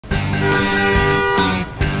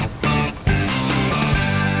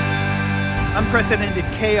Unprecedented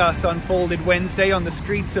chaos unfolded Wednesday on the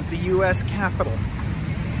streets of the US Capitol.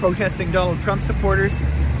 Protesting Donald Trump supporters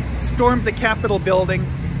stormed the Capitol building,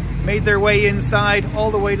 made their way inside all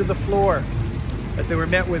the way to the floor as they were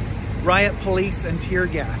met with riot police and tear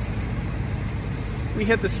gas. We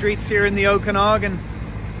hit the streets here in the Okanagan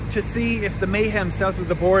to see if the mayhem south of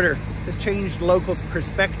the border has changed locals'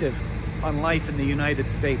 perspective on life in the United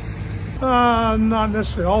States. Not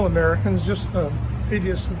necessarily all Americans, just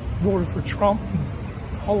idiots that voted for Trump and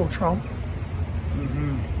follow Trump.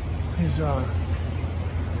 There's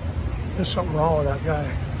something wrong with that guy.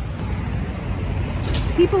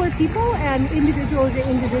 People are people and individuals are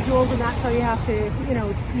individuals, and that's how you have to,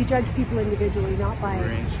 you judge people individually, not by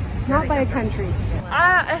a country.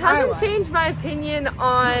 It hasn't changed my opinion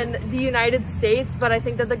on the United States, but I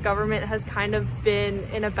think that the government has kind of been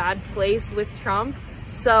in a bad place with Trump.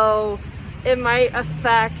 So it might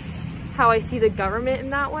affect how I see the government in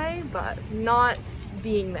that way, but not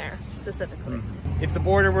being there specifically. If the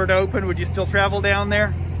border were to open, would you still travel down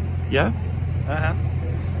there? Yeah.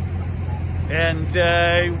 And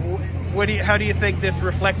how do you think this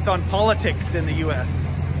reflects on politics in the U.S.?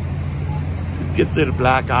 It gives it a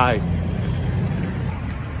black eye.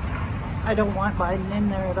 I don't want Biden in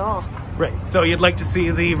there at all. Right. So you'd like to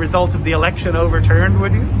see the result of the election overturned,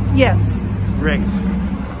 would you? Yes. Right.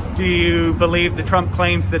 Do you believe the Trump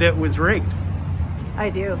claims that it was rigged? I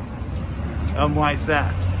do. Why is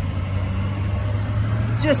that?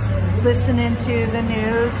 Just listening to the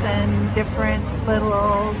news and different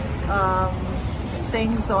little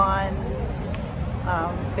things on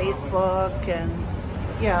Facebook, and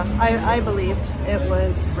yeah, I believe it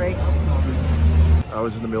was rigged. I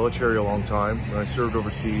was in the military a long time when I served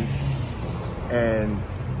overseas, and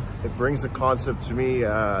it brings a concept to me,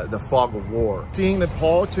 the fog of war. Seeing that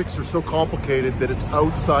politics are so complicated that it's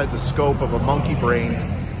outside the scope of a monkey brain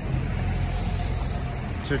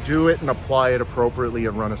to do it and apply it appropriately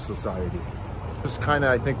and run a society. This is kind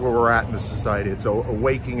of, I think, where we're at in the society. It's a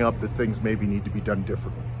waking up that things maybe need to be done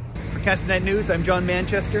differently. For Castanet News, I'm John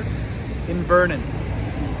Manchester in Vernon.